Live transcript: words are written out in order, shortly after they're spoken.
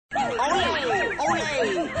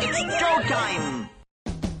It's showtime!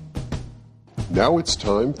 Now it's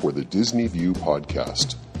time for the Disney View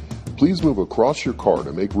podcast. Please move across your car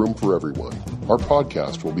to make room for everyone. Our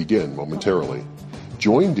podcast will begin momentarily.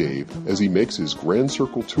 Join Dave as he makes his Grand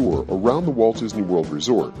Circle tour around the Walt Disney World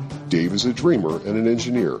Resort. Dave is a dreamer and an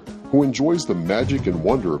engineer who enjoys the magic and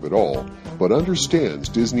wonder of it all, but understands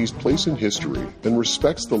Disney's place in history and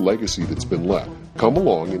respects the legacy that's been left. Come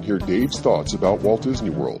along and hear Dave's thoughts about Walt Disney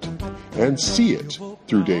World and see it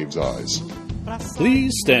through Dave's eyes.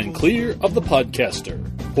 Please stand clear of the podcaster.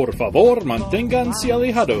 Por favor, manténganse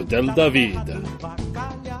alejado del David.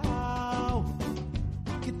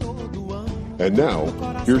 And now,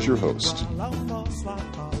 here's your host.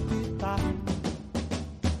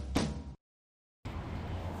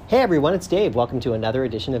 Hey everyone, it's Dave. Welcome to another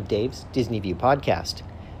edition of Dave's Disney View podcast.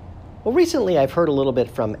 Well, recently I've heard a little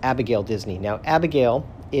bit from Abigail Disney. Now, Abigail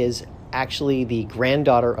is actually the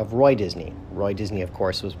granddaughter of Roy Disney. Roy Disney, of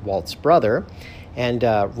course, was Walt's brother, and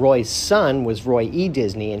Roy's son was Roy E.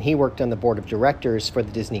 Disney, and he worked on the board of directors for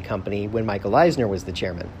the Disney company when Michael Eisner was the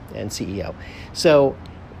chairman and CEO. So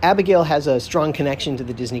Abigail has a strong connection to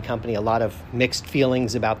the Disney company, a lot of mixed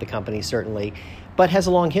feelings about the company, certainly, but has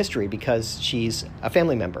a long history because she's a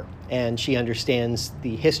family member, and she understands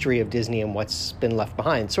the history of Disney and what's been left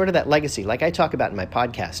behind, sort of that legacy, like I talk about in my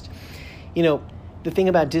podcast. You know, the thing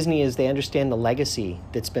about Disney is they understand the legacy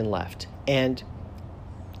that's been left. And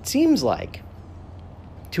it seems like,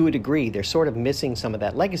 to a degree, they're sort of missing some of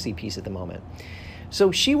that legacy piece at the moment.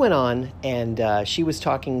 So she went on and she was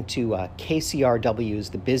talking to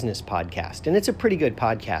KCRW's The Business Podcast. And it's a pretty good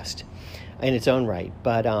podcast in its own right.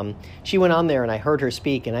 But she went on there and I heard her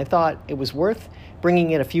speak. And I thought it was worth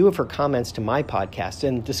bringing in a few of her comments to my podcast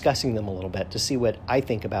and discussing them a little bit to see what I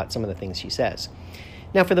think about some of the things she says.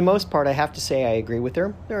 Now, for the most part, I have to say I agree with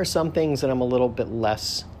her. There are some things that I'm a little bit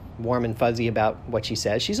less warm and fuzzy about what she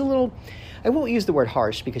says. She's a little, I won't use the word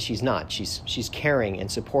harsh because she's not. She's caring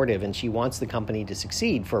and supportive, and she wants the company to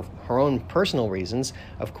succeed for her own personal reasons,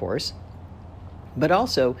 of course. But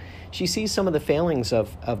also, she sees some of the failings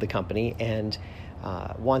of the company and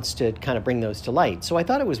wants to kind of bring those to light. So I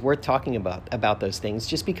thought it was worth talking about those things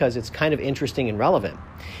just because it's kind of interesting and relevant.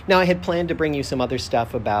 Now, I had planned to bring you some other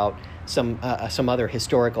stuff about some other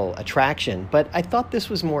historical attraction, but I thought this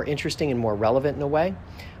was more interesting and more relevant in a way,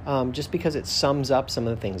 just because it sums up some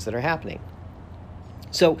of the things that are happening.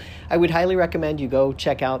 So I would highly recommend you go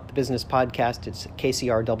check out the Business Podcast. It's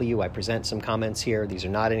KCRW. I present some comments here. These are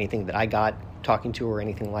not anything that I got talking to or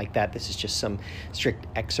anything like that. This is just some strict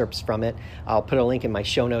excerpts from it. I'll put a link in my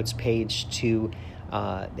show notes page to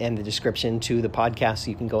and the description to the podcast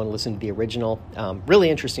so you can go and listen to the original. Really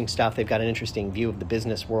interesting stuff. They've got an interesting view of the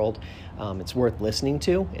business world. It's worth listening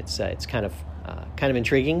to. It's kind of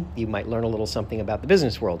intriguing. You might learn a little something about the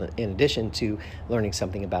business world in addition to learning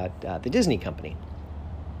something about the Disney company.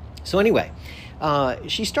 So anyway,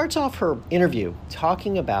 she starts off her interview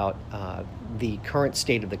talking about the current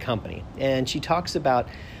state of the company. And she talks about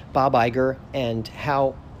Bob Iger and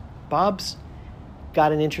how Bob's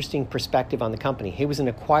got an interesting perspective on the company. He was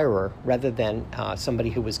an acquirer rather than somebody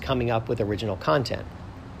who was coming up with original content.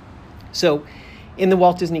 So in the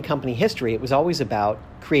Walt Disney Company history, it was always about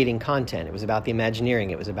creating content. It was about the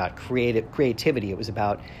Imagineering. It was about creativity. It was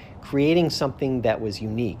about creating something that was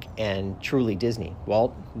unique and truly Disney.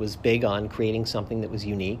 Walt was big on creating something that was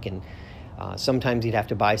unique, and sometimes he'd have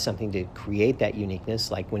to buy something to create that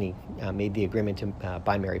uniqueness, like when he made the agreement to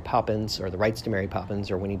buy Mary Poppins, or the rights to Mary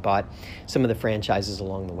Poppins, or when he bought some of the franchises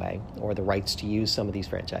along the way, or the rights to use some of these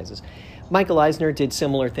franchises. Michael Eisner did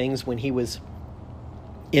similar things when he was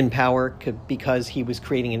in power because he was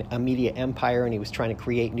creating a media empire and he was trying to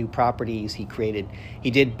create new properties. He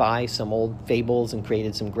did buy some old fables and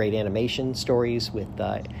created some great animation stories with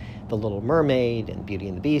The Little Mermaid and Beauty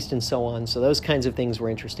and the Beast and so on. So those kinds of things were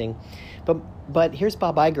interesting. But here's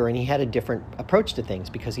Bob Iger, and he had a different approach to things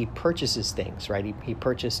because he purchases things, right? He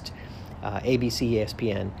purchased ABC,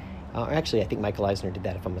 ESPN. Actually, I think Michael Eisner did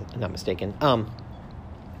that, if I'm not mistaken.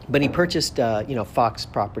 But he purchased, Fox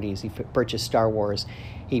properties. He purchased Star Wars.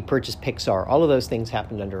 He purchased Pixar. All of those things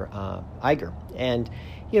happened under Iger. And,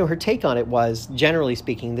 her take on it was, generally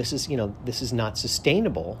speaking, this is not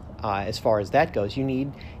sustainable as far as that goes. You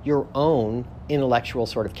need your own intellectual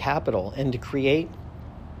sort of capital and to create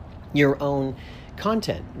your own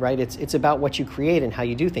content, right? It's about what you create and how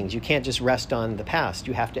you do things. You can't just rest on the past.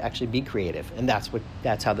 You have to actually be creative. And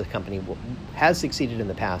that's how the company has succeeded in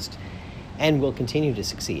the past and will continue to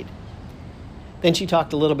succeed. Then she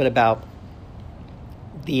talked a little bit about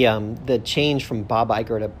the change from Bob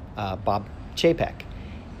Iger to Bob Chapek.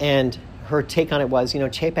 And her take on it was,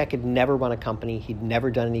 Chapek had never run a company. He'd never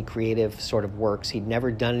done any creative sort of works. He'd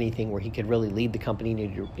never done anything where he could really lead the company in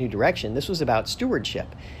a new direction. This was about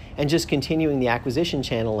stewardship and just continuing the acquisition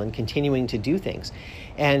channel and continuing to do things.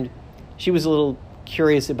 And she was a little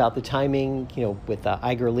curious about the timing, with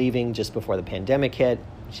Iger leaving just before the pandemic hit.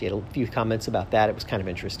 She had a few comments about that. It was kind of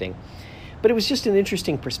interesting. But it was just an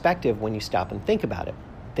interesting perspective when you stop and think about it,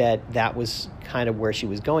 that was kind of where she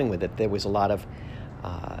was going with it. There was a lot of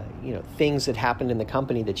things that happened in the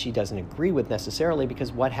company that she doesn't agree with necessarily,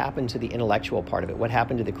 because what happened to the intellectual part of it? What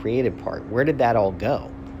happened to the creative part? Where did that all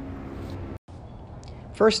go?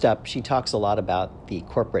 First up, she talks a lot about the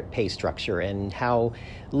corporate pay structure and how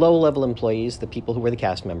low-level employees, the people who were the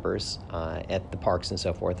cast members at the parks and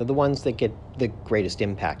so forth, are the ones that get the greatest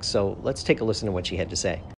impact. So let's take a listen to what she had to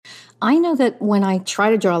say. I know that when I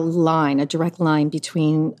try to draw a direct line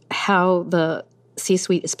between how the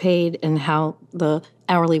C-suite is paid and how the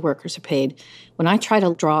hourly workers are paid, when I try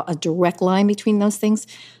to draw a direct line between those things,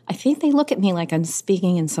 I think they look at me like I'm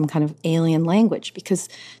speaking in some kind of alien language, because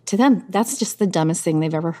to them, that's just the dumbest thing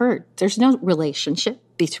they've ever heard. There's no relationship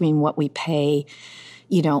between what we pay,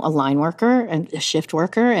 a line worker and a shift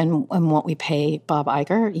worker and what we pay Bob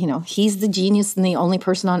Iger. He's the genius and the only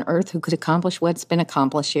person on earth who could accomplish what's been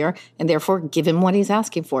accomplished here, and therefore give him what he's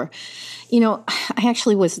asking for. I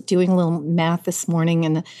actually was doing a little math this morning,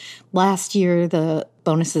 and last year the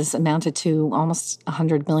bonuses amounted to almost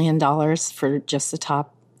 $100 million for just the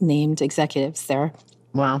top named executives there.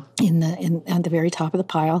 Wow. At the very top of the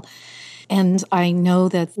pile. And I know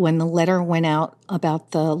that when the letter went out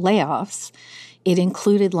about the layoffs, it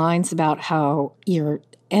included lines about how your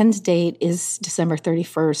end date is December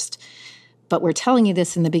 31st, but we're telling you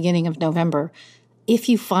this in the beginning of November. If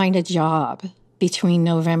you find a job between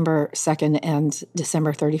November 2nd and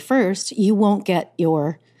December 31st, you won't get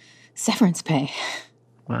your severance pay.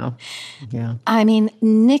 Wow. Yeah. I mean,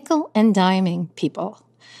 nickel and diming people.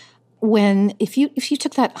 If you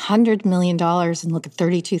took that $100 million and look at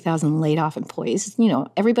 32,000 laid off employees,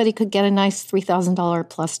 everybody could get a nice $3,000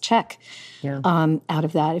 plus check out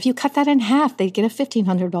of that. If you cut that in half, they'd get a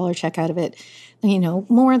 $1,500 check out of it,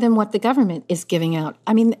 more than what the government is giving out.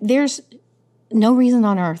 I mean, there's no reason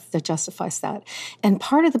on earth that justifies that. And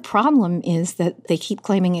part of the problem is that they keep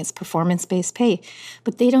claiming it's performance-based pay,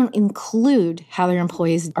 but they don't include how their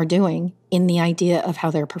employees are doing in the idea of how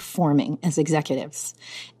they're performing as executives.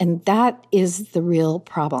 And that is the real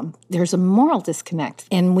problem. There's a moral disconnect,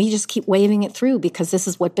 and we just keep waving it through because this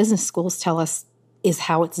is what business schools tell us is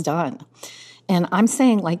how it's done. And I'm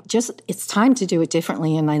saying, it's time to do it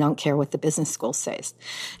differently, and I don't care what the business school says.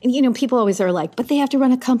 And, people always are like, but they have to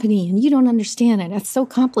run a company, and you don't understand it. It's so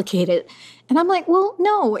complicated. And I'm like, well,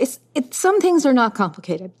 no, some things are not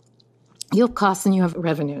complicated. You have costs and you have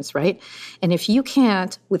revenues, right? And if you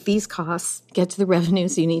can't, with these costs, get to the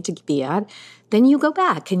revenues you need to be at, then you go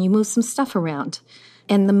back and you move some stuff around.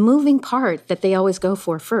 And the moving part that they always go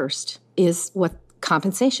for first is what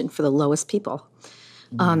compensation for the lowest people.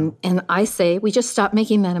 And I say we just stop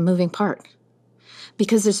making that a moving part,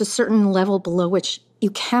 because there's a certain level below which you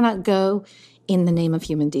cannot go in the name of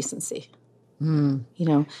human decency. And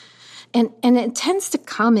it tends to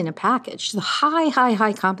come in a package. The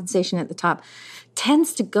high compensation at the top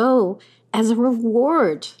tends to go as a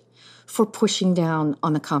reward for pushing down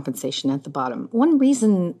on the compensation at the bottom. One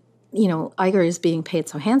reason, Iger is being paid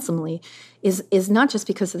so handsomely is not just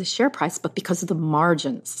because of the share price, but because of the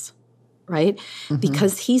margins, right? Mm-hmm.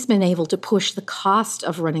 Because he's been able to push the cost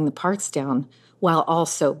of running the parks down while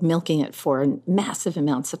also milking it for massive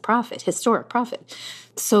amounts of profit, historic profit.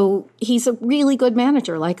 So he's a really good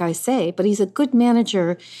manager, like I say, but he's a good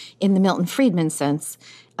manager in the Milton Friedman sense.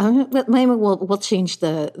 Maybe we'll change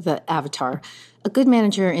the avatar. A good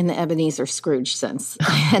manager in the Ebenezer Scrooge sense,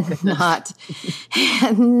 and not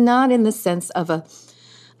in the sense of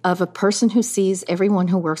a person who sees everyone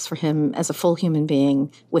who works for him as a full human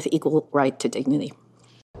being with equal right to dignity.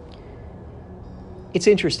 It's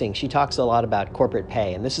interesting. She talks a lot about corporate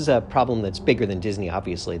pay, and this is a problem that's bigger than Disney,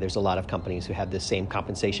 obviously. There's a lot of companies who have this same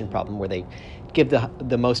compensation problem where they give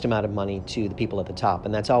the most amount of money to the people at the top,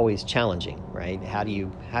 and that's always challenging, right? How do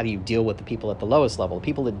you deal with the people at the lowest level, the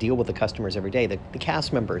people that deal with the customers every day, the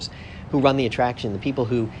cast members who run the attraction, the people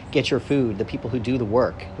who get your food, the people who do the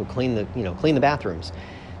work, who clean the bathrooms.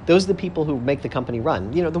 Those are the people who make the company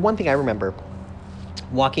run. The one thing I remember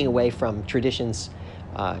walking away from Traditions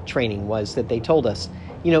training was that they told us,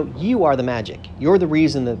 you are the magic. You're the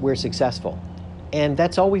reason that we're successful. And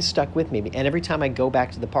that's always stuck with me. And every time I go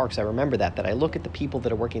back to the parks, I remember that I look at the people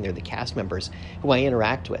that are working there, the cast members who I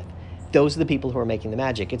interact with. Those are the people who are making the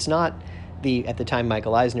magic. It's not at the time,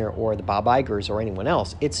 Michael Eisner or the Bob Igers or anyone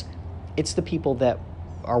else. It's It's the people that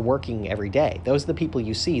are working every day. Those are the people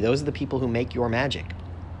you see. Those are the people who make your magic.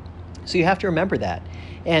 So you have to remember that.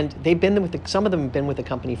 And some of them have been with the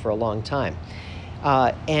company for a long time.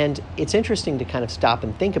 And it's interesting to kind of stop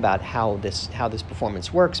and think about how this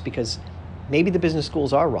performance works, because maybe the business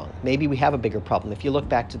schools are wrong. Maybe we have a bigger problem. If you look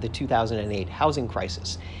back to the 2008 housing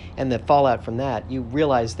crisis and the fallout from that, you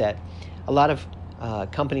realize that a lot of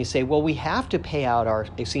companies say, well, we have to pay out our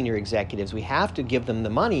senior executives. We have to give them the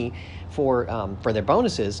money for their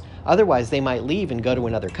bonuses. Otherwise, they might leave and go to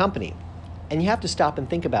another company. And you have to stop and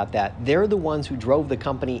think about that. They're the ones who drove the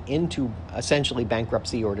company into essentially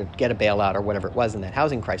bankruptcy or to get a bailout or whatever it was in that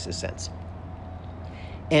housing crisis sense.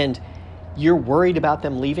 And you're worried about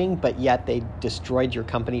them leaving, but yet they destroyed your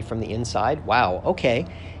company from the inside. Wow, okay.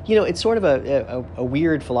 It's sort of a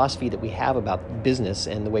weird philosophy that we have about business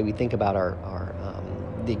and the way we think about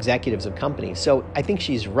the executives of companies. So I think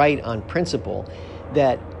she's right on principle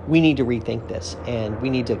that we need to rethink this, and we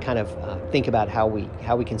need to kind of think about how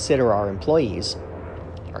we consider our employees,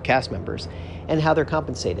 our cast members, and how they're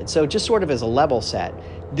compensated. So just sort of as a level set,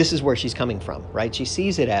 this is where she's coming from, right? She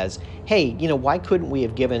sees it as, hey, why couldn't we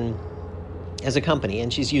have given, as a company,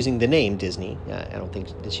 and she's using the name Disney, I don't think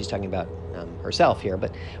that she's talking about herself here,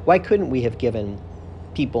 but why couldn't we have given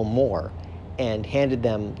people more and handed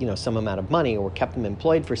them, some amount of money, or kept them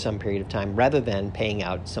employed for some period of time, rather than paying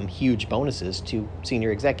out some huge bonuses to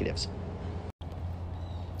senior executives?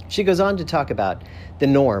 She goes on to talk about the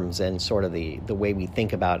norms and sort of the way we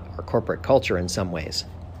think about our corporate culture in some ways.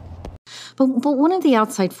 But one of the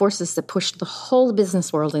outside forces that pushed the whole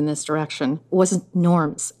business world in this direction was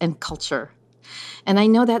norms and culture. And I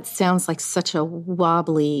know that sounds like such a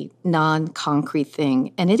wobbly, non-concrete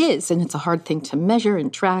thing, and it is, and it's a hard thing to measure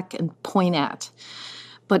and track and point at.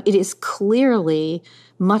 But it is clearly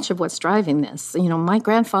much of what's driving this. My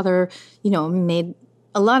grandfather, made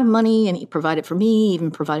a lot of money, and he provided for me,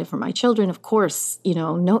 even provided for my children. Of course,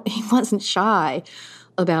 no, he wasn't shy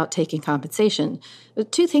about taking compensation.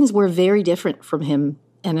 But two things were very different from him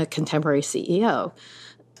and a contemporary CEO.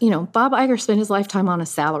 Bob Iger spent his lifetime on a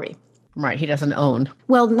salary. Right. He doesn't own.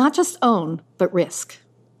 Well, not just own, but risk.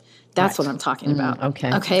 That's what I'm talking about.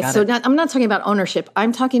 Okay. So I'm not talking about ownership.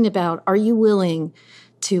 I'm talking about, are you willing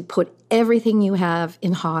to put everything you have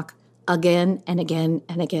in Hawk again and again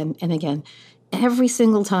and again and again, every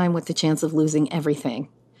single time, with the chance of losing everything,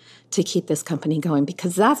 to keep this company going?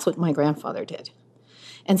 Because that's what my grandfather did.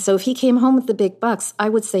 And so if he came home with the big bucks, I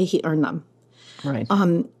would say he earned them. Right.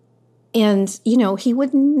 And, he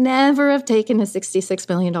would never have taken a $66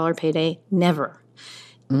 million payday, never,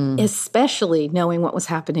 especially knowing what was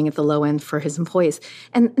happening at the low end for his employees.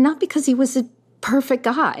 And not because he was a perfect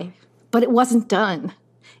guy, but it wasn't done.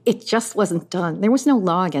 It just wasn't done. There was no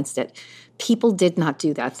law against it. People did not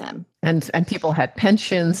do that then. And people had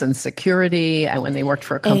pensions and security when they worked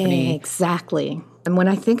for a company. Exactly. And when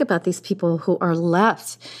I think about these people who are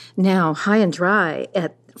left now high and dry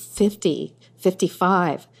at 50,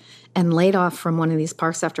 55, and laid off from one of these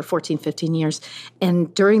parks after 14, 15 years.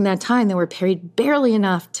 And during that time, they were paid barely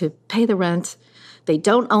enough to pay the rent. They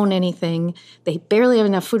don't own anything. They barely have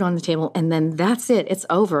enough food on the table. And then that's it. It's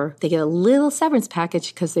over. They get a little severance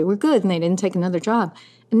package because they were good and they didn't take another job.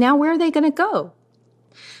 And now where are they going to go?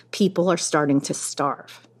 People are starting to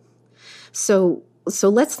starve. So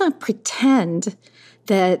let's not pretend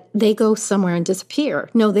that they go somewhere and disappear.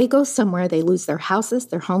 No, they go somewhere. They lose their houses.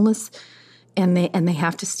 They're homeless. And they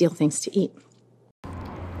have to steal things to eat.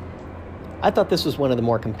 I thought this was one of the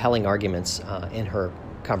more compelling arguments in her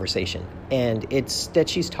conversation. And it's that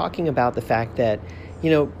she's talking about the fact that,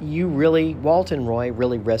 Walt and Roy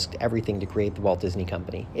really risked everything to create the Walt Disney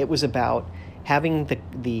Company. It was about having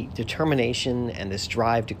the determination and this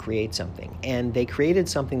drive to create something. And they created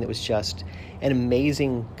something that was just an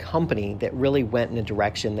amazing company that really went in a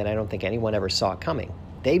direction that I don't think anyone ever saw coming.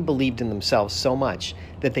 They believed in themselves so much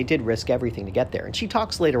that they did risk everything to get there. And she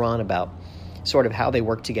talks later on about sort of how they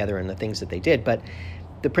worked together and the things that they did. But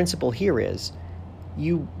the principle here is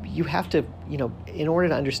you have to, in order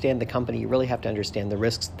to understand the company, you really have to understand the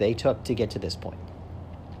risks they took to get to this point.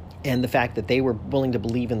 And the fact that they were willing to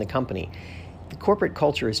believe in the company. The corporate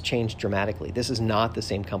culture has changed dramatically. This is not the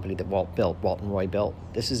same company that Walt and Roy built.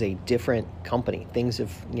 This is a different company. Things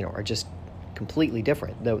are just completely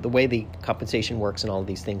different. The way the compensation works and all of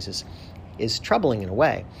these things is troubling in a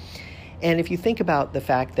way. And if you think about the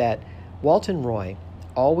fact that Walt and Roy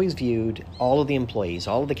always viewed all of the employees,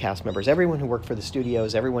 all of the cast members, everyone who worked for the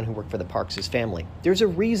studios, everyone who worked for the parks as family, there's a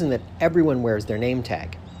reason that everyone wears their name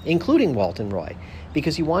tag, including Walt and Roy,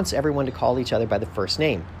 because he wants everyone to call each other by the first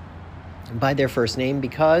name. By their first name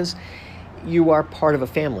because you are part of a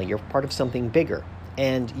family, you're part of something bigger.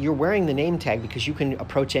 And you're wearing the name tag because you can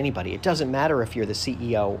approach anybody. It doesn't matter if you're the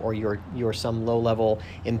CEO or you're some low-level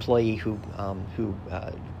employee who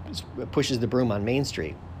pushes the broom on Main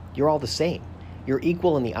Street. You're all the same. You're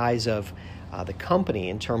equal in the eyes of the company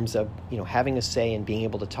in terms of having a say and being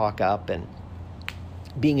able to talk up and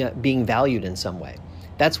being valued in some way.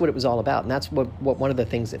 That's what it was all about, and that's what one of the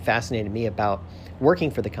things that fascinated me about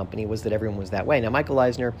working for the company was that everyone was that way. Now, Michael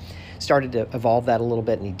Eisner started to evolve that a little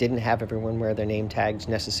bit, and he didn't have everyone wear their name tags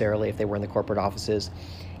necessarily if they were in the corporate offices.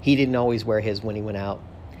 He didn't always wear his when he went out.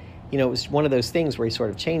 It was one of those things where he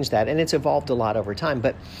sort of changed that, and it's evolved a lot over time.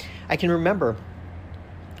 But I can remember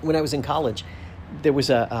when I was in college, there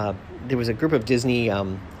was a group of Disney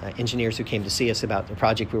engineers who came to see us about the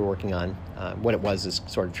project we were working on. What it was is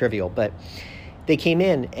sort of trivial, but they came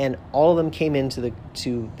in, and all of them came into the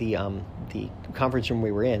conference room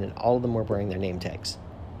we were in, and all of them were wearing their name tags.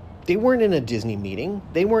 They weren't in a Disney meeting.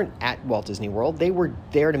 They weren't at Walt Disney World. They were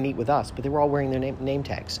there to meet with us, but they were all wearing their name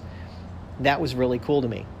tags. That was really cool to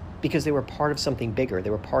me because they were part of something bigger. They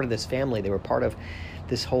were part of this family. They were part of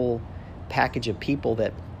this whole package of people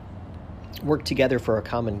that work together for a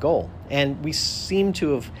common goal. And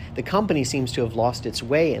the company seems to have lost its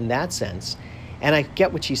way in that sense. And I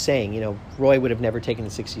get what she's saying. Roy would have never taken the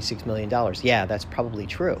 $66 million. Yeah, that's probably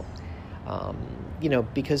true.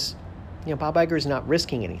 Because, Bob Iger is not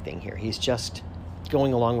risking anything here. He's just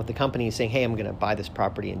going along with the company saying, hey, I'm going to buy this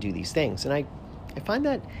property and do these things. And I find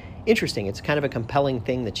that interesting. It's kind of a compelling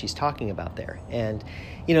thing that she's talking about there. And,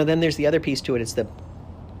 then there's the other piece to it. It's the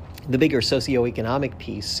bigger socioeconomic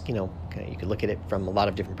piece. You could look at it from a lot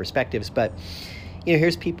of different perspectives, but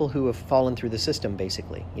here's people who have fallen through the system,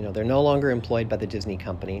 basically. They're no longer employed by the Disney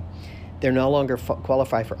company. They're no longer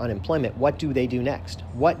qualify for unemployment. What do they do next?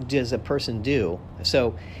 What does a person do?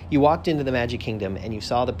 So you walked into the Magic Kingdom and you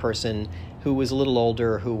saw the person who was a little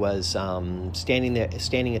older, who was standing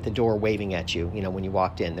at the door waving at you. When you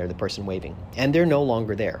walked in, they're the person waving. And they're no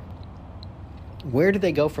longer there. Where do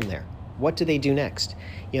they go from there? What do they do next?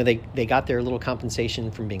 They got their little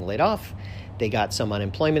compensation from being laid off. They got some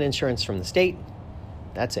unemployment insurance from the state.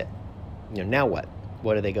 That's it. Now what?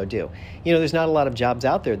 What do they go do? There's not a lot of jobs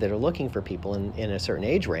out there that are looking for people in a certain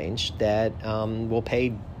age range that will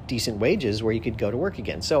pay decent wages where you could go to work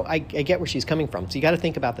again. So I get where she's coming from. So you got to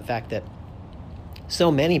think about the fact that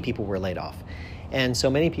so many people were laid off, and so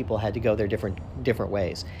many people had to go their different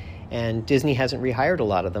ways. And Disney hasn't rehired a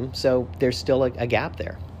lot of them, so there's still a gap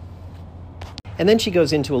there. And then she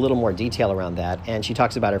goes into a little more detail around that, and she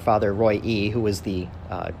talks about her father, Roy E., who was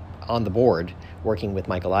on the board working with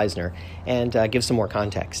Michael Eisner, and gives some more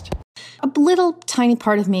context. A little tiny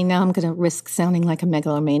part of me, now I'm going to risk sounding like a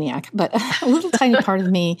megalomaniac, but a little tiny part of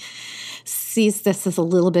me sees this as a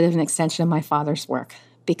little bit of an extension of my father's work,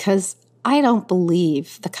 because I don't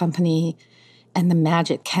believe the company and the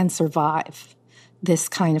magic can survive this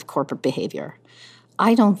kind of corporate behavior.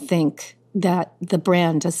 I don't think that the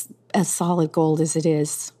brand, as solid gold as it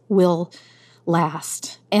is, will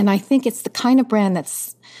last. And I think it's the kind of brand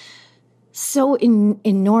that's so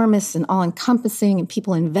enormous and all-encompassing, and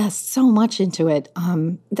people invest so much into it.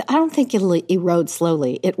 That I don't think it'll erode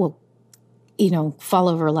slowly. It will, fall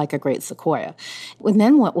over like a great sequoia. And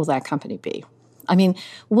then what will that company be? I mean,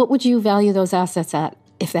 what would you value those assets at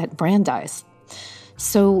if that brand dies?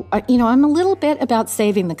 So, I'm a little bit about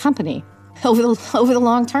saving the company over the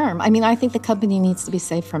long term. I mean, I think the company needs to be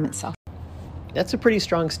saved from itself. That's a pretty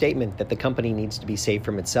strong statement, that the company needs to be saved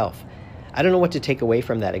from itself. I don't know what to take away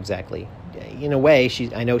from that exactly. In a way,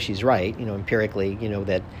 I know she's right, empirically,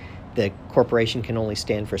 that the corporation can only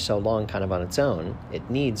stand for so long kind of on its own. It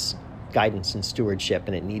needs guidance and stewardship,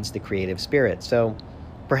 and it needs the creative spirit. So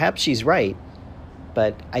perhaps she's right,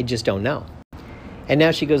 but I just don't know. And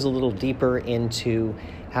now she goes a little deeper into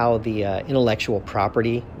how the intellectual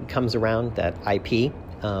property comes around, that IP,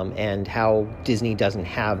 and how Disney doesn't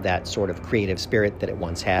have that sort of creative spirit that it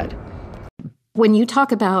once had. When you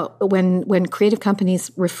talk about when creative companies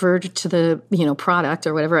referred to the product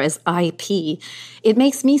or whatever as IP, it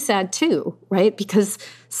makes me sad too, right? Because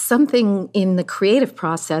something in the creative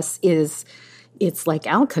process it's like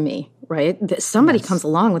alchemy, right? Somebody comes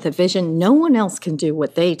along with a vision, no one else can do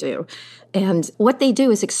what they do, and what they do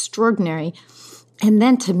is extraordinary. And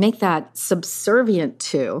then to make that subservient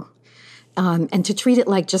to, and to treat it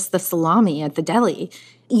like just the salami at the deli,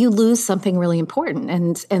 you lose something really important.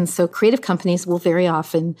 And so creative companies will very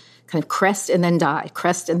often kind of crest and then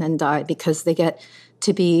die because they get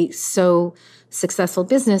to be so successful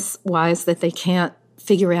business-wise that they can't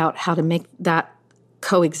figure out how to make that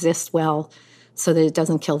coexist well so that it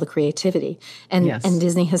doesn't kill the creativity. And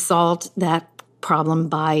Disney has solved that problem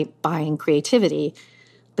by buying creativity,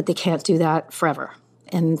 but they can't do that forever.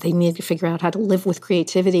 and they need to figure out how to live with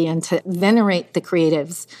creativity and to venerate the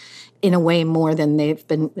creatives in a way more than they've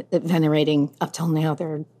been venerating up till now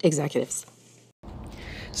their executives.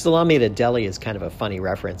 Salami at a deli is kind of a funny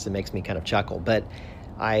reference. It makes me kind of chuckle, but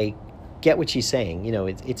I get what she's saying. You know,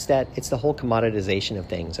 it's the whole commoditization of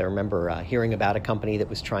things. I remember hearing about a company that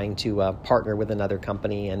was trying to partner with another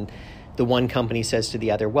company, and the one company says to the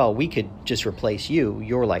other, well, we could just replace you.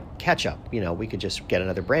 You're like ketchup. You know, we could just get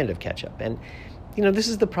another brand of ketchup. And, you know, this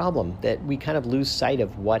is the problem, that we kind of lose sight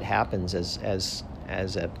of what happens as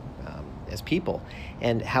people,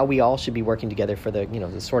 and how we all should be working together for the, you know,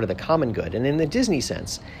 the sort of the common good. And in the Disney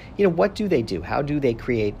sense, you know, what do they do? How do they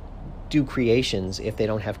do creations if they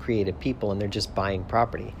don't have creative people and they're just buying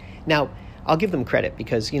property? Now, I'll give them credit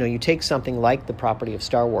because, you know, you take something like the property of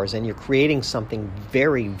Star Wars and you're creating something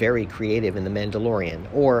very, very creative in The Mandalorian,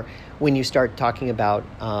 or when you start talking about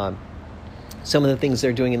some of the things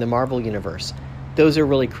they're doing in the Marvel Universe, those are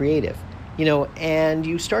really creative. You know, and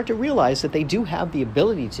you start to realize that they do have the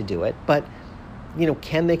ability to do it, but, you know,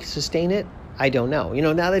 can they sustain it? I don't know. You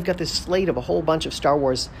know, now they've got this slate of a whole bunch of Star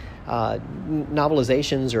Wars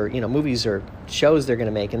novelizations or, you know, movies or shows they're going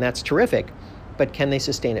to make, and that's terrific, but can they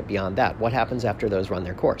sustain it beyond that? What happens after those run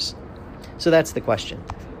their course? So that's the question.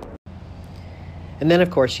 And then, of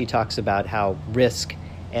course, she talks about how risk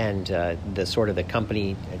and the sort of the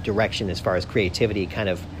company direction as far as creativity kind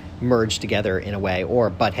of merge together in a way,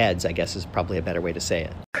 or butt heads, I guess is probably a better way to say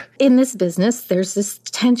it. In this business, there's this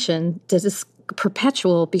tension that is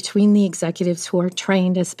perpetual between the executives who are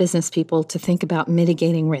trained as business people to think about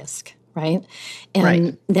mitigating risk, right?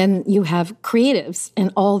 And then you have creatives,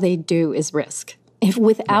 and all they do is risk. If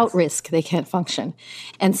without risk, they can't function.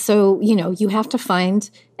 And so, you know, you have to find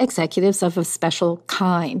executives of a special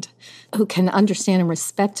kind who can understand and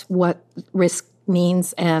respect what risk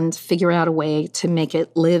means and figure out a way to make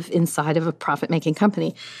it live inside of a profit-making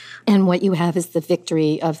company. And what you have is the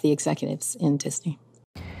victory of the executives in Disney.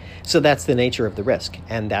 So that's the nature of the risk.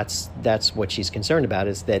 And that's what she's concerned about,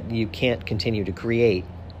 is that you can't continue to create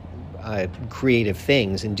creative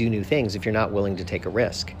things and do new things if you're not willing to take a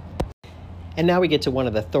risk. And now we get to one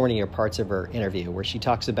of the thornier parts of her interview, where she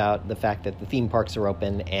talks about the fact that the theme parks are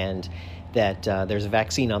open and that there's a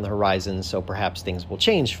vaccine on the horizon, so perhaps things will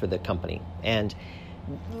change for the company. And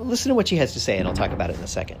listen to what she has to say, and I'll talk about it in a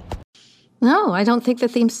second. No, I don't think the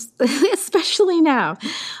themes, especially now.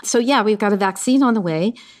 So yeah, we've got a vaccine on the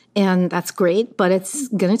way, and that's great, but it's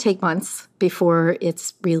going to take months before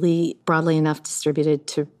it's really broadly enough distributed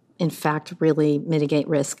to, in fact, really mitigate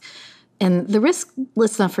risk. And the risk,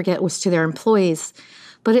 let's not forget, was to their employees,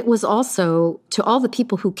 but it was also to all the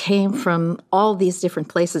people who came from all these different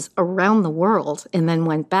places around the world and then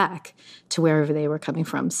went back to wherever they were coming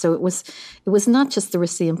from. So it was not just the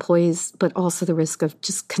risk to the employees, but also the risk of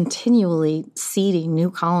just continually seeding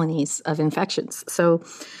new colonies of infections. So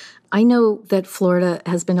I know that Florida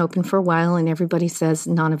has been open for a while, and everybody says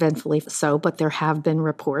non-eventfully so, but there have been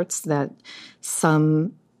reports that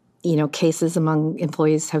some cases among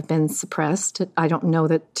employees have been suppressed. I don't know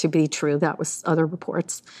that to be true. That was other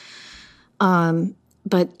reports.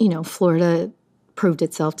 But, Florida proved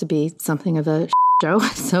itself to be something of a show.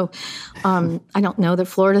 So I don't know that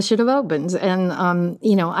Florida should have opened. And,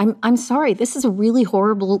 I'm sorry. This is a really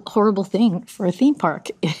horrible thing for a theme park,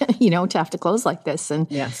 to have to close like this. And,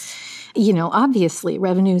 yes, obviously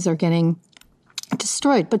revenues are getting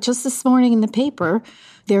destroyed. But just this morning in the paper,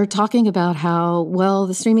 they're talking about how, well,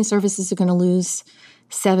 the streaming services are going to lose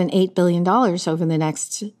 $7-8 billion over the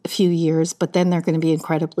next few years, but then they're going to be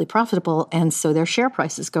incredibly profitable, and so their share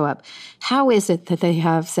prices go up. How is it that they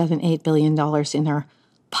have $7-8 billion in their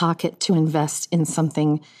pocket to invest in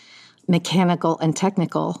something mechanical and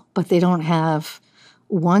technical, but they don't have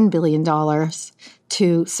 $1 billion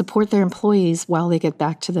to support their employees while they get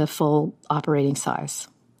back to the full operating size?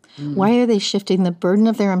 Why are they shifting the burden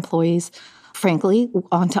of their employees, frankly,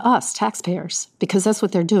 onto us, taxpayers? Because that's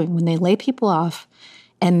what they're doing. When they lay people off,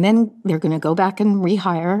 and then they're going to go back and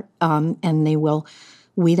rehire, and they will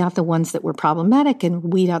weed out the ones that were problematic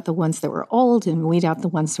and weed out the ones that were old and weed out the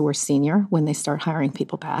ones who were senior when they start hiring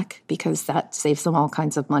people back, because that saves them all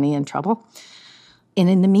kinds of money and trouble. And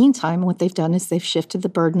in the meantime, what they've done is they've shifted the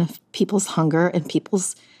burden of people's hunger and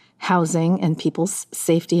people's housing and people's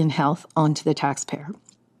safety and health onto the taxpayer.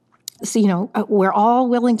 So, we're all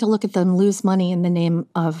willing to look at them lose money in the name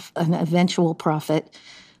of an eventual profit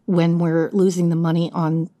when we're losing the money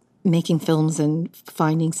on making films and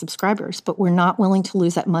finding subscribers. But we're not willing to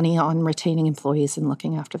lose that money on retaining employees and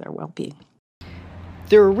looking after their well-being.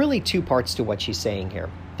 There are really two parts to what she's saying here.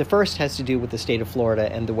 The first has to do with the state of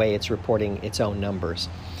Florida and the way it's reporting its own numbers.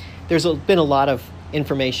 There's been a lot of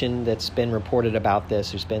information that's been reported about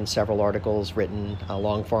this. There's been several articles written,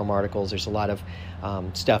 long-form articles. There's a lot of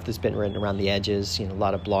stuff that's been written around the edges, a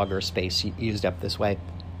lot of blogger space used up this way.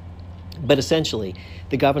 But essentially,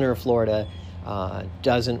 the governor of Florida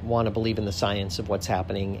doesn't want to believe in the science of what's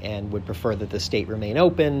happening and would prefer that the state remain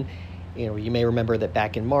open. You may remember that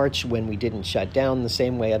back in March when we didn't shut down the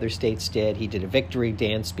same way other states did, he did a victory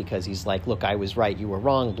dance because he's like, look, I was right, you were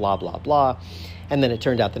wrong, blah, blah, blah. And then it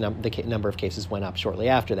turned out the number of cases went up shortly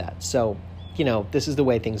after that. So, this is the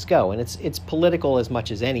way things go. And it's political as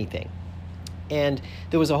much as anything. And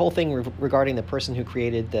there was a whole thing regarding the person who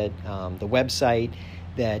created the website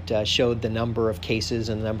that showed the number of cases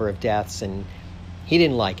and the number of deaths. And he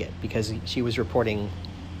didn't like it because she was reporting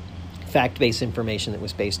fact-based information that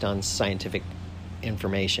was based on scientific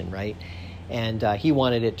information, right? And he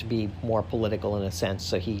wanted it to be more political in a sense,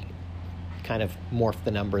 so he kind of morphed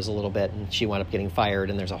the numbers a little bit, and she wound up getting fired,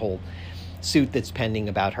 and there's a whole suit that's pending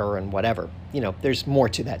about her and whatever. There's more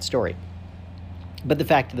to that story. But the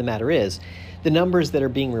fact of the matter is, the numbers that are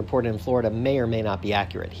being reported in Florida may or may not be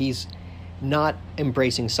accurate. He's not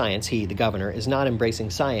embracing science. He, the governor, is not embracing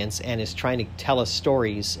science and is trying to tell us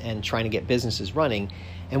stories and trying to get businesses running.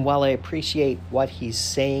 And while I appreciate what he's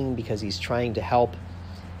saying because he's trying to help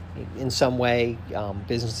in some way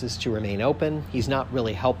businesses to remain open, he's not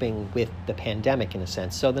really helping with the pandemic in a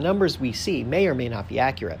sense. So the numbers we see may or may not be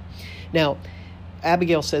accurate. Now,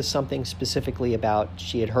 Abigail says something specifically about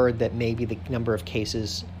she had heard that maybe the number of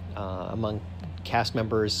cases among cast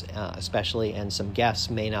members especially and some guests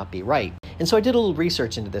may not be right. And so I did a little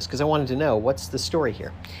research into this because I wanted to know what's the story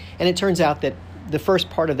here. And it turns out that the first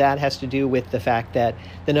part of that has to do with the fact that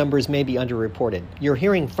the numbers may be underreported. You're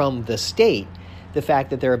hearing from the state the fact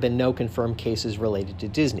that there have been no confirmed cases related to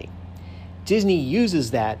Disney. Disney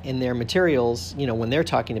uses that in their materials, when they're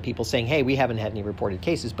talking to people saying, hey, we haven't had any reported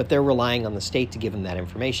cases, but they're relying on the state to give them that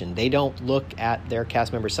information. They don't look at their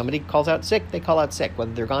cast members. Somebody calls out sick, they call out sick.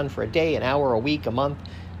 Whether they're gone for a day, an hour, a week, a month,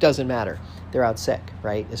 doesn't matter. They're out sick,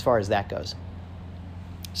 right, as far as that goes.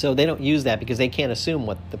 So they don't use that because they can't assume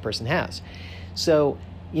what the person has. So,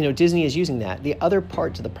 Disney is using that. The other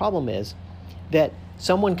part to the problem is that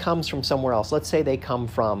someone comes from somewhere else. Let's say they come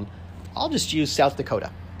from, I'll just use South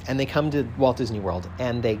Dakota, and they come to Walt Disney World,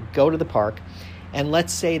 and they go to the park, and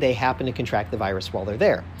let's say they happen to contract the virus while they're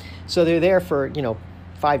there. So they're there for,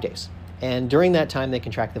 5 days, and during that time they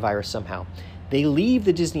contract the virus somehow. They leave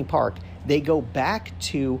the Disney park, they go back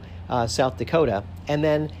to South Dakota, and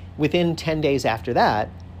then within 10 days after that,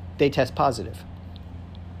 they test positive.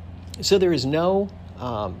 So there is no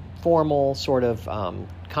formal sort of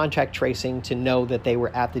contact tracing to know that they were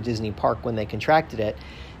at the Disney park when they contracted it.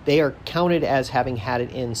 They are counted as having had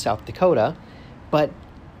it in South Dakota, but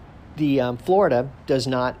the Florida does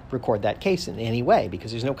not record that case in any way because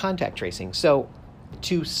there's no contact tracing. So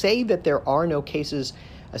to say that there are no cases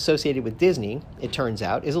associated with Disney, it turns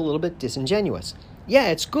out, is a little bit disingenuous. Yeah,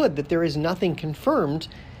 it's good that there is nothing confirmed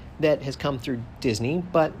that has come through Disney,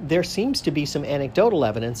 but there seems to be some anecdotal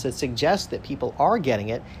evidence that suggests that people are getting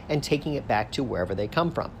it and taking it back to wherever they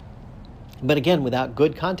come from. But again, without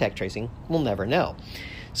good contact tracing, we'll never know.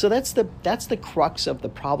 So that's the crux of the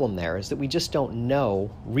problem there, is that we just don't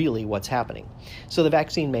know really what's happening. So the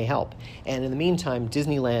vaccine may help. And in the meantime,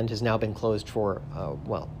 Disneyland has now been closed for,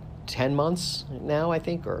 10 months now, I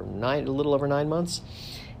think, or a little over 9 months,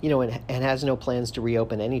 and has no plans to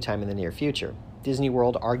reopen anytime in the near future. Disney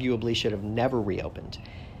World arguably should have never reopened.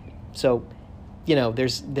 So,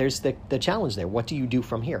 there's the challenge there. What do you do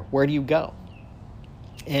from here? Where do you go?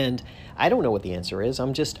 And I don't know what the answer is.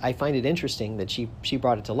 I find it interesting that she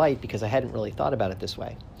brought it to light because I hadn't really thought about it this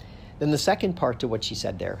way. Then the second part to what she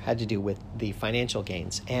said there had to do with the financial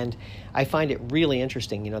gains. And I find it really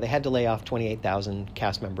interesting. They had to lay off 28,000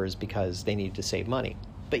 cast members because they needed to save money.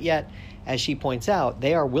 But yet, as she points out,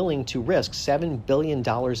 they are willing to risk $7 billion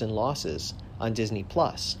in losses on Disney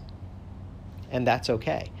Plus. And that's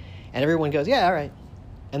okay. And everyone goes, yeah, all right.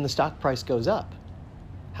 And the stock price goes up.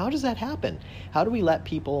 How does that happen? How do we let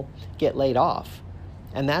people get laid off?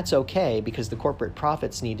 And that's okay because the corporate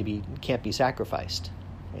profits can't be sacrificed.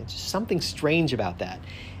 It's just something strange about that.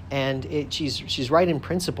 And she's right in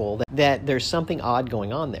principle that there's something odd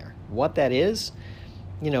going on there. What that is,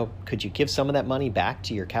 could you give some of that money back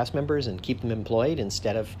to your cast members and keep them employed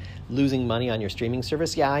instead of losing money on your streaming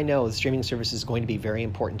service? Yeah, I know the streaming service is going to be very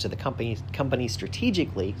important to the company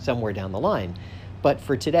strategically somewhere down the line. But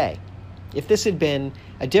for today, if this had been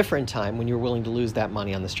a different time when you were willing to lose that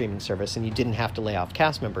money on the streaming service and you didn't have to lay off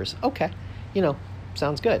cast members, okay,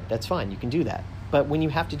 sounds good. That's fine. You can do that. But when you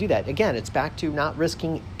have to do that, again, it's back to not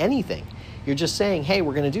risking anything. You're just saying, hey,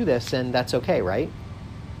 we're going to do this, and that's okay, right?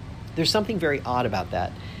 There's something very odd about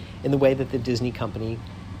that in the way that the Disney company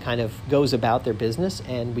kind of goes about their business,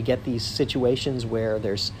 and we get these situations where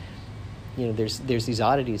there's these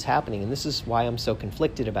oddities happening. And this is why I'm so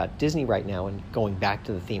conflicted about Disney right now and going back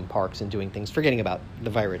to the theme parks and doing things, forgetting about the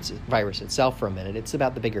virus itself for a minute. It's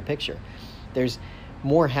about the bigger picture. There's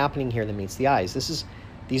more happening here than meets the eyes.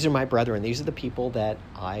 These are my brethren. These are the people that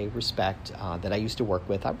I respect, that I used to work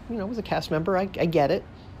with. I was a cast member. I get it.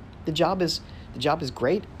 The job is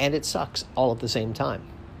great, and it sucks all at the same time.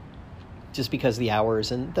 Just because the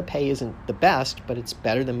hours and the pay isn't the best, but it's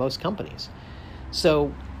better than most companies.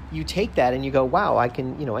 So you take that and you go, wow, I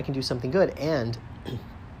can do something good, and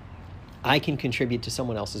I can contribute to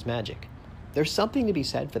someone else's magic. There's something to be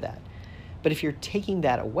said for that. But if you're taking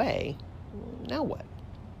that away, now what?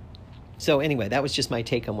 So anyway, that was just my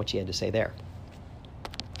take on what you had to say there.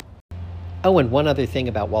 Oh, and one other thing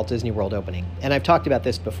about Walt Disney World opening, and I've talked about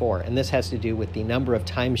this before, and this has to do with the number of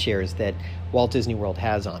timeshares that Walt Disney World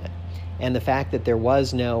has on it, and the fact that there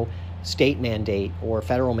was no state mandate or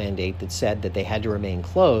federal mandate that said that they had to remain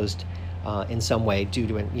closed in some way due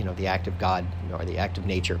to the act of God or the act of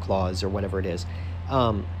nature clause or whatever it is.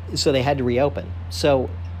 So they had to reopen. So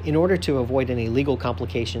in order to avoid any legal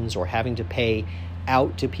complications or having to pay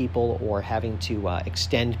out to people or having to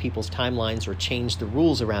extend people's timelines or change the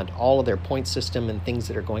rules around all of their point system and things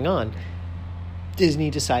that are going on, Disney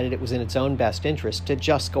decided it was in its own best interest to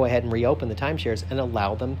just go ahead and reopen the timeshares and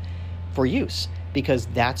allow them for use, because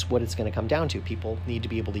that's what it's going to come down to. People need to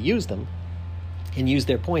be able to use them and use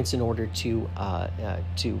their points in order to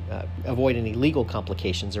avoid any legal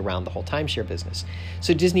complications around the whole timeshare business.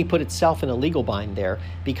 So Disney put itself in a legal bind there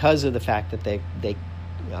because of the fact that they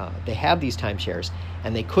have these timeshares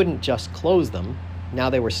and they couldn't just close them. Now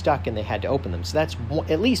they were stuck and they had to open them. So that's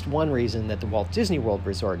at least one reason that the Walt Disney World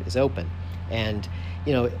Resort is open. And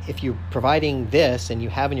if you're providing this and you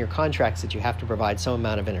have in your contracts that you have to provide some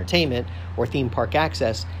amount of entertainment or theme park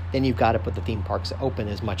access, then you've got to put the theme parks open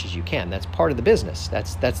as much as you can. That's part of the business.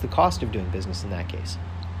 That's the cost of doing business in that case.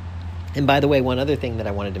 And by the way, one other thing that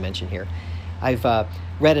I wanted to mention here, I've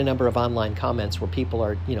read a number of online comments where people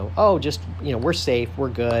are, we're safe, we're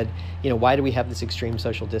good. Why do we have this extreme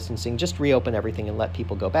social distancing? Just reopen everything and let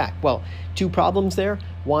people go back. Well, two problems there.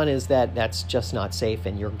 One is that that's just not safe,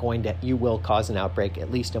 and you will cause an outbreak,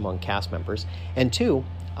 at least among cast members. And two,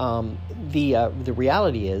 the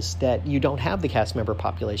reality is that you don't have the cast member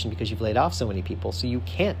population because you've laid off so many people, so you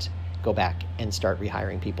can't go back and start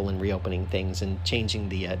rehiring people and reopening things and changing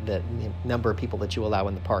the number of people that you allow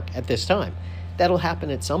in the park at this time. That'll happen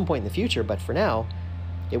at some point in the future, but for now,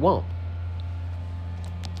 it won't.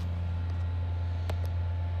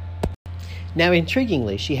 Now,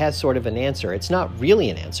 intriguingly, she has sort of an answer. It's not really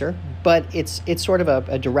an answer, but it's sort of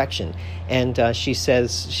a direction. And she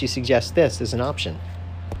suggests this as an option.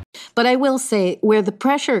 But I will say where the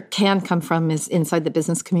pressure can come from is inside the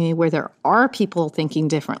business community, where there are people thinking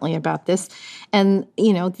differently about this. And,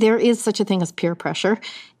 there is such a thing as peer pressure.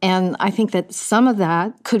 And I think that some of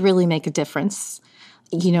that could really make a difference.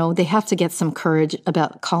 They have to get some courage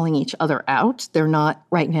about calling each other out. They're not,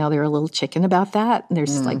 right now, they're a little chicken about that.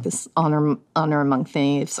 There's like this honor among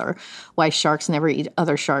thieves, or why sharks never eat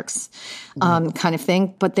other sharks kind of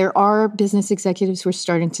thing. But there are business executives who are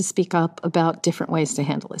starting to speak up about different ways to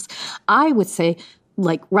handle this. I would say,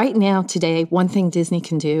 like right now, today, one thing Disney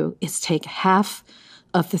can do is take half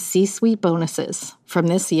of the C-suite bonuses from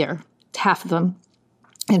this year, half of them,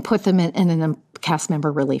 and put them in a cast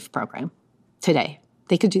member relief program today.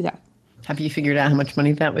 They could do that. Have you figured out how much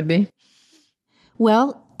money that would be?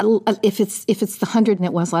 If it's the 100 and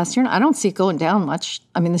it was last year, I don't see it going down much.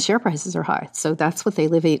 I mean, the share prices are high, so that's what they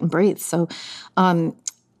live, eat, and breathe. So,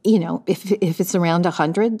 if it's around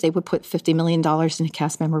 100, they would put $50 million in a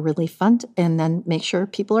cast member relief fund, and then make sure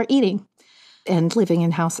people are eating and living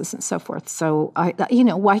in houses and so forth. So,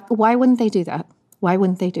 why wouldn't they do that? Why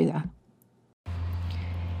wouldn't they do that?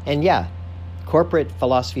 And yeah, corporate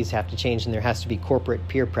philosophies have to change, and there has to be corporate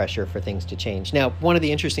peer pressure for things to change. Now, one of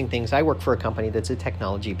the interesting things, I work for a company that's a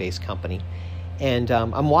technology-based company, and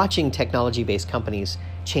I'm watching technology-based companies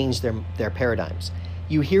change their paradigms.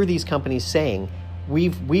 You hear these companies saying,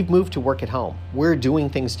 we've moved to work at home. We're doing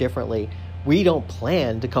things differently. We don't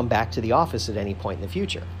plan to come back to the office at any point in the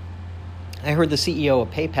future. I heard the CEO of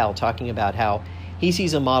PayPal talking about how he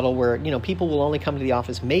sees a model where, people will only come to the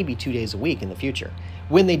office maybe 2 days a week in the future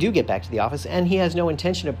when they do get back to the office, and he has no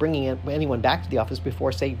intention of bringing anyone back to the office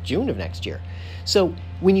before, say, June of next year. So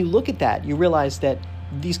when you look at that, you realize that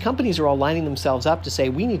these companies are all lining themselves up to say,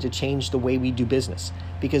 we need to change the way we do business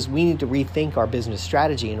because we need to rethink our business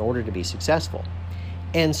strategy in order to be successful.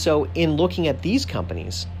 And so in looking at these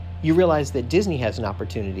companies, you realize that Disney has an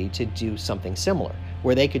opportunity to do something similar,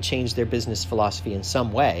 where they could change their business philosophy in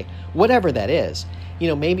some way, whatever that is.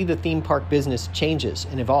 Maybe the theme park business changes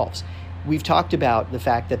and evolves. We've talked about the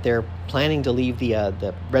fact that they're planning to leave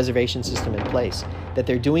the reservation system in place, that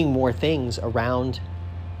they're doing more things around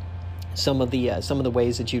some of the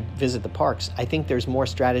ways that you visit the parks. I think there's more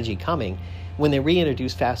strategy coming when they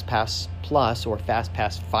reintroduce FastPass Plus or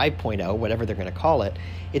FastPass 5.0, whatever they're going to call it.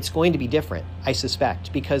 It's going to be different, I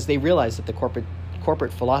suspect, because they realize that the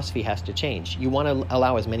corporate philosophy has to change. You want to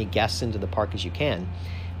allow as many guests into the park as you can,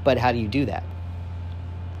 but how do you do that?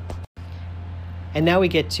 And now we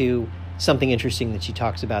get to something interesting that she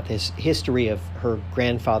talks about, this history of her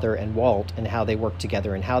grandfather and Walt and how they worked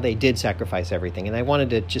together and how they did sacrifice everything. And I wanted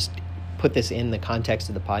to just put this in the context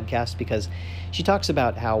of the podcast because she talks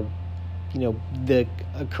about how, the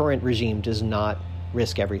current regime does not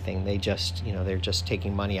risk everything. They just, they're just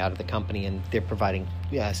taking money out of the company and they're providing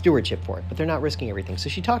stewardship for it, but they're not risking everything. So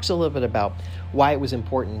she talks a little bit about why it was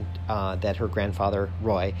important that her grandfather,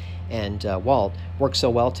 Roy, and Walt worked so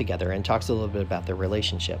well together, and talks a little bit about their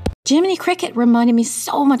relationship. Jiminy Cricket reminded me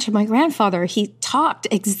so much of my grandfather. He talked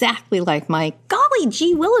exactly like my golly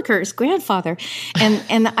gee Willikers grandfather.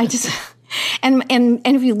 And I just... And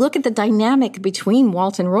if you look at the dynamic between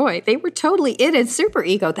Walt and Roy, they were totally it and super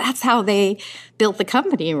ego. That's how they built the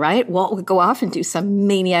company, right? Walt would go off and do some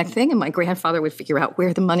maniac thing, and my grandfather would figure out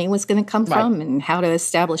where the money was going to come from and how to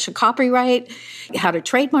establish a copyright, how to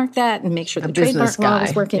trademark that, and make sure the trademark law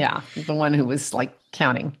was working. Yeah, the one who was like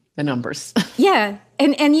counting the numbers. Yeah.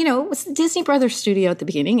 And it was the Disney Brothers studio at the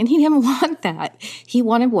beginning, and he didn't want that. He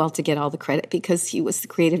wanted Walt to get all the credit because he was the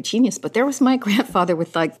creative genius. But there was my grandfather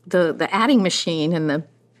with like the adding machine and the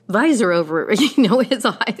visor over, his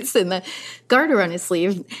eyes and the garter on his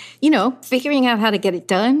sleeve, figuring out how to get it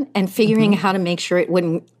done and figuring out how to make sure it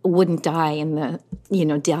wouldn't die in the,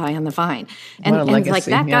 die on the vine. And like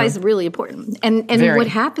that guy's really important. And what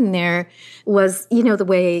happened there was, the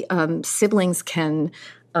way siblings can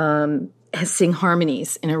sing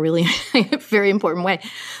harmonies in a really very important way.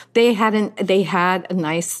 They had a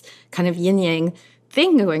nice kind of yin-yang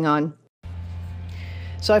thing going on.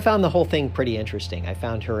 So I found the whole thing pretty interesting. I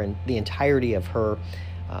found her in the entirety of her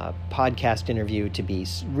podcast interview to be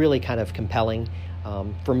really kind of compelling.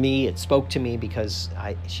 For me, it spoke to me because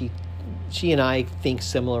she and I think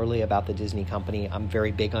similarly about the Disney company. I'm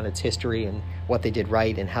very big on its history and what they did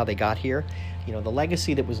right and how they got here. The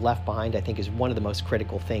legacy that was left behind, I think, is one of the most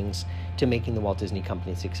critical things to making the Walt Disney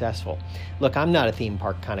Company successful. Look, I'm not a theme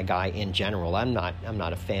park kind of guy in general. I'm not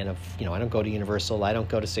a fan of, I don't go to Universal. I don't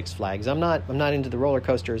go to Six Flags. I'm not into the roller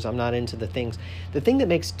coasters. I'm not into the things. The thing that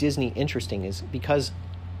makes Disney interesting is because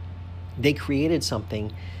they created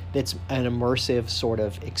something that's an immersive sort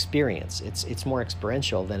of experience. It's more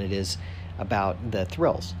experiential than it is about the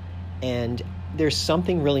thrills. And there's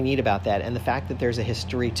something really neat about that. And the fact that there's a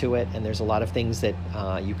history to it and there's a lot of things that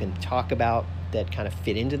you can talk about that kind of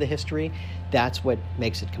fit into the history, that's what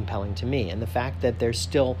makes it compelling to me. And the fact that there's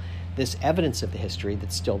still this evidence of the history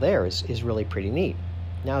that's still there is really pretty neat.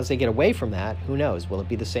 Now, as they get away from that, who knows? Will it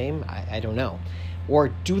be the same? I don't know. Or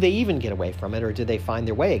do they even get away from it, or do they find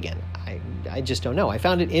their way again? I just don't know. I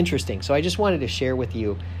found it interesting. So I just wanted to share with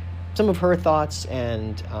you some of her thoughts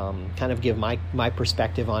and kind of give my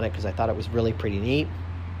perspective on it because I thought it was really pretty neat.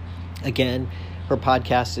 Again, her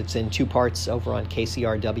podcast, it's in two parts over on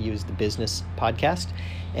KCRW's The Business Podcast.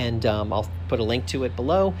 And I'll put a link to it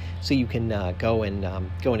below so you can go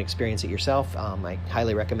and experience it yourself. I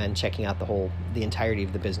highly recommend checking out the entirety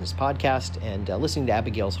of The Business Podcast, and listening to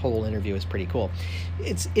Abigail's whole interview is pretty cool.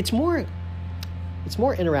 It's more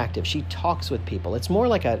interactive. She talks with people. It's more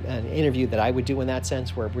like an interview that I would do in that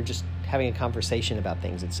sense, where we're just having a conversation about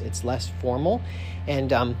things. It's less formal,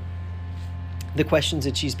 and the questions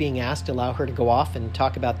that she's being asked allow her to go off and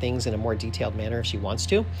talk about things in a more detailed manner if she wants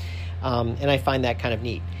to, and I find that kind of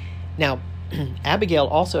neat. Now, Abigail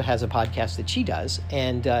also has a podcast that she does,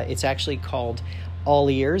 and it's actually called All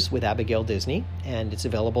Ears with Abigail Disney, and it's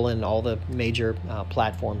available in all the major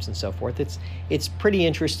platforms and so forth. It's pretty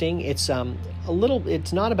interesting. It's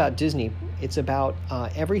it's not about Disney. It's about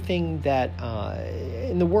everything that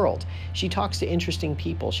in the world. She talks to interesting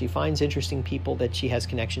people. She finds interesting people that she has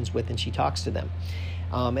connections with, and she talks to them.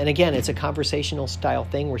 And again, it's a conversational style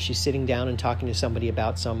thing where she's sitting down and talking to somebody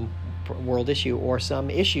about some world issue or some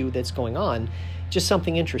issue that's going on, just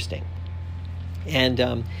something interesting.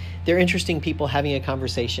 And they're interesting people having a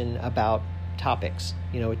conversation about topics.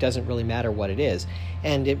 It doesn't really matter what it is.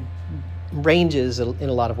 And it ranges in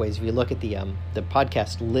a lot of ways. If you look at the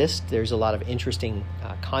podcast list, there's a lot of interesting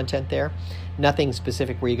content there. Nothing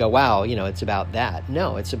specific where you go, wow, it's about that.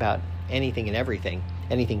 No, it's about anything and everything.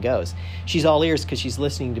 anything goes. She's all ears because she's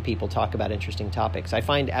listening to people talk about interesting topics. I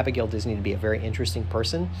find Abigail Disney to be a very interesting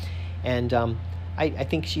person, and I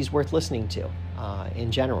think she's worth listening to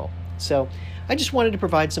in general. So I just wanted to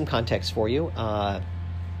provide some context for you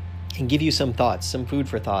and give you some thoughts, some food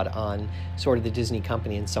for thought on sort of the Disney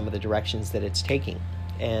company and some of the directions that it's taking.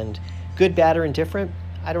 And good, bad, or indifferent,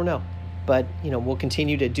 I don't know. But, we'll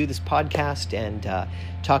continue to do this podcast and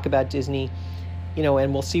talk about Disney,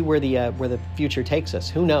 and we'll see where the future takes us.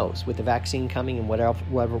 Who knows? With the vaccine coming and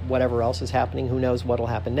whatever else is happening, who knows what will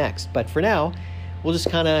happen next. But for now, we'll just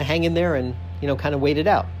kind of hang in there and, kind of wait it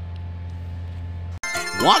out.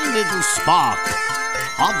 One little spark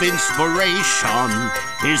of inspiration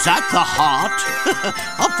is at the heart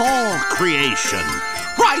of all creation,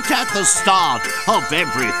 right at the start of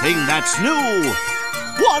everything that's new.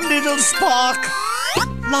 One little spark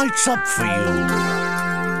lights up for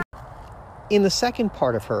you. In the second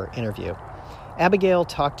part of her interview, Abigail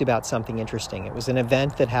talked about something interesting. It was an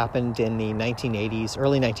event that happened in the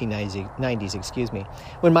early 1990s,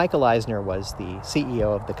 when Michael Eisner was the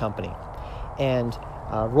CEO of the company. And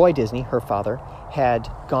Roy Disney, her father,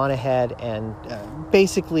 had gone ahead and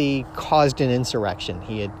basically caused an insurrection.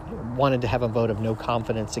 He had wanted to have a vote of no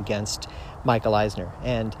confidence against Michael Eisner.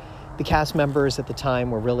 And the cast members at the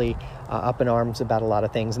time were really up in arms about a lot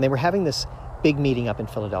of things. And they were having this big meeting up in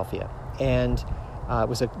Philadelphia. And it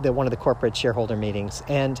was one of the corporate shareholder meetings.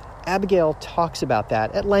 And Abigail talks about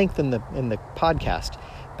that at length in the podcast.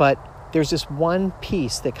 But there's this one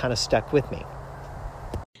piece that kind of stuck with me.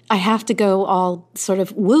 I have to go all sort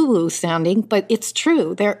of woo-woo sounding, but it's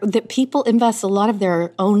true. That people invest a lot of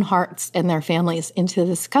their own hearts and their families into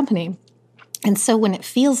this company. And so when it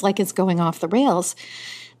feels like it's going off the rails,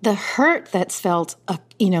 the hurt that's felt,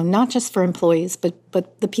 not just for employees,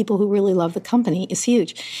 but the people who really love the company is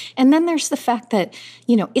huge. And then there's the fact that,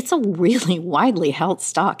 it's a really widely held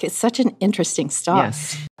stock. It's such an interesting stock.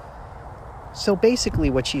 Yes. So basically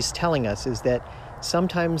what she's telling us is that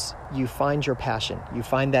sometimes you find your passion. You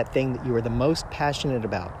find that thing that you are the most passionate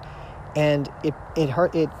about. And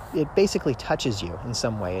it basically touches you in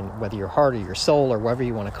some way, and whether your heart or your soul or whatever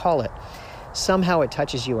you want to call it, somehow it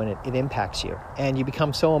touches you and it impacts you. And you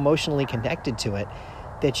become so emotionally connected to it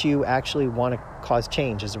that you actually want to cause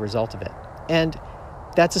change as a result of it. And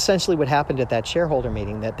that's essentially what happened at that shareholder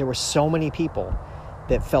meeting, that there were so many people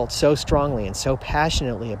that felt so strongly and so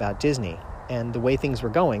passionately about Disney and the way things were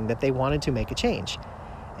going that they wanted to make a change.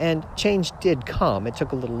 And change did come. It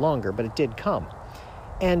took a little longer, but it did come.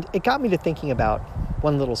 And it got me to thinking about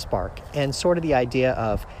one little spark and sort of the idea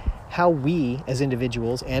of how we as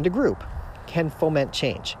individuals and a group can foment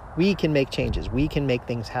change. We can make changes. We can make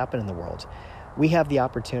things happen in the world. We have the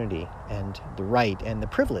opportunity and the right and the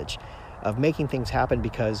privilege of making things happen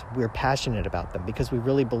because we're passionate about them, because we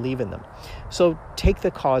really believe in them. So take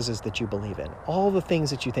the causes that you believe in, all the things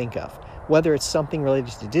that you think of, whether it's something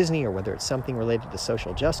related to Disney or whether it's something related to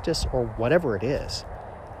social justice or whatever it is,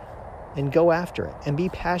 and go after it and be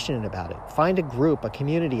passionate about it. Find a group, a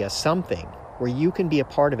community, a something where you can be a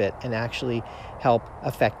part of it and actually help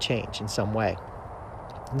affect change in some way.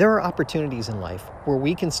 There are opportunities in life where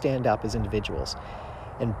we can stand up as individuals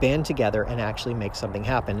and band together and actually make something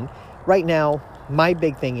happen. And right now, my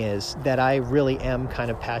big thing is that I really am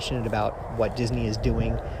kind of passionate about what Disney is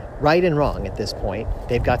doing, right and wrong at this point.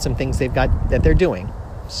 They've got some things that they're doing.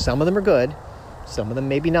 Some of them are good, some of them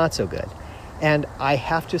maybe not so good. And I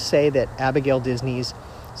have to say that Abigail Disney's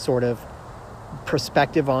sort of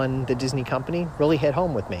perspective on the Disney company really hit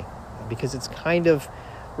home with me, because it's kind of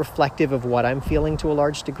reflective of what I'm feeling to a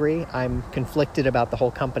large degree. I'm conflicted about the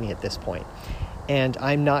whole company at this point, and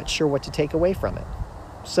I'm not sure what to take away from it.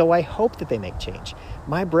 So I hope that they make change.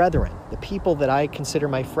 My brethren, the people that I consider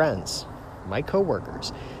my friends, my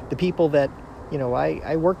coworkers, the people that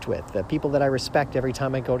I worked with, the people that I respect every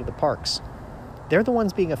time I go to the parks, they're the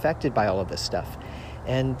ones being affected by all of this stuff,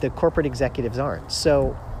 and the corporate executives aren't.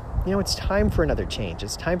 So it's time for another change.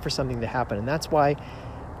 It's time for something to happen. And that's why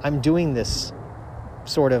I'm doing this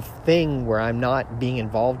sort of thing where I'm not being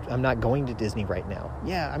involved. I'm not going to Disney right now.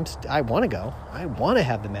 Yeah, I want to go. I want to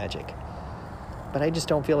have the magic. But I just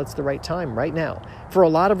don't feel it's the right time right now. For a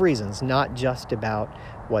lot of reasons, not just about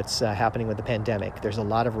what's happening with the pandemic. There's a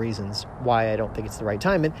lot of reasons why I don't think it's the right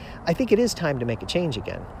time. And I think it is time to make a change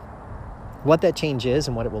again. What that change is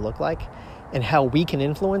and what it will look like and how we can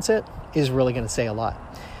influence it is really going to say a lot.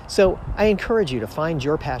 So I encourage you to find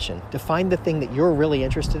your passion, to find the thing that you're really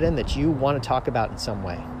interested in, that you want to talk about in some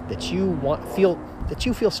way, that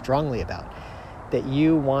you feel strongly about, that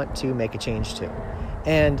you want to make a change to.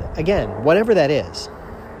 And again, whatever that is,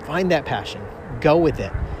 find that passion, go with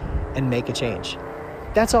it, and make a change.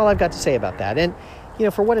 That's all I've got to say about that. And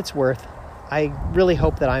for what it's worth, I really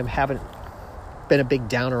hope that I haven't been a big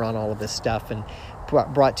downer on all of this stuff and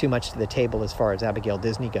brought too much to the table as far as Abigail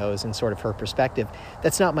Disney goes and sort of her perspective.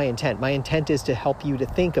 That's not my intent. My intent is to help you to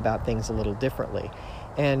think about things a little differently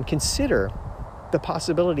and consider the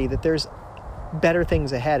possibility that there's better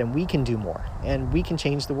things ahead and we can do more and we can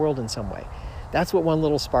change the world in some way. That's what One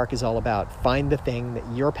Little Spark is all about. Find the thing that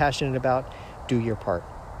you're passionate about, do your part.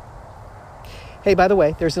 Hey, by the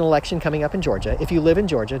way, there's an election coming up in Georgia. If you live in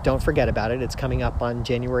Georgia, don't forget about it. It's coming up on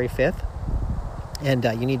January 5th, and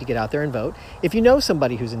you need to get out there and vote. If you know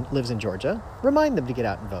somebody who lives in Georgia, remind them to get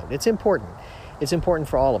out and vote. It's important. It's important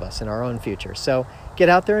for all of us in our own future. So get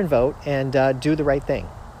out there and vote and do the right thing.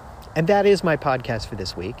 And that is my podcast for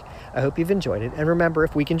this week. I hope you've enjoyed it. And remember,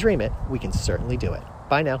 if we can dream it, we can certainly do it.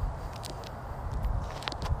 Bye now.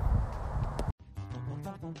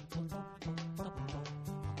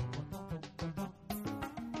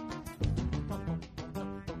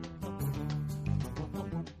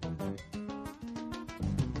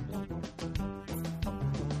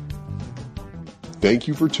 Thank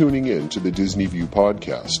you for tuning in to the Disney View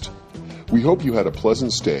podcast. We hope you had a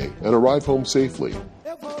pleasant stay and arrive home safely.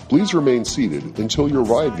 Please remain seated until your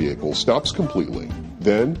ride vehicle stops completely.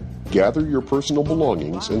 Then, gather your personal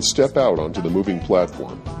belongings and step out onto the moving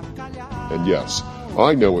platform. And yes,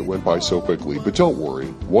 I know it went by so quickly, but don't worry.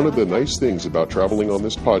 One of the nice things about traveling on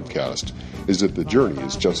this podcast is that the journey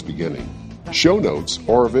is just beginning. Show notes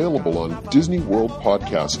are available on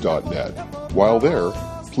DisneyWorldPodcast.net. While there,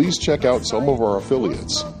 please check out some of our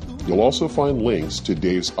affiliates. You'll also find links to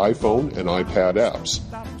Dave's iPhone and iPad apps.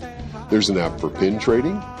 There's an app for pin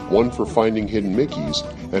trading, one for finding hidden Mickeys,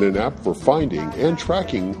 and an app for finding and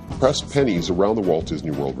tracking pressed pennies around the Walt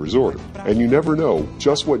Disney World Resort. And you never know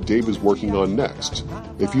just what Dave is working on next.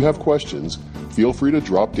 If you have questions, feel free to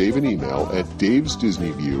drop Dave an email at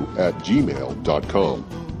davesdisneyview@gmail.com.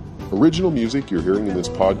 Original music you're hearing in this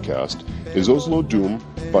podcast is Oslo Doom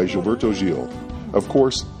by Gilberto Gil. Of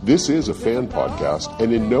course, this is a fan podcast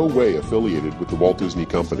and in no way affiliated with the Walt Disney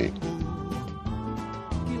Company.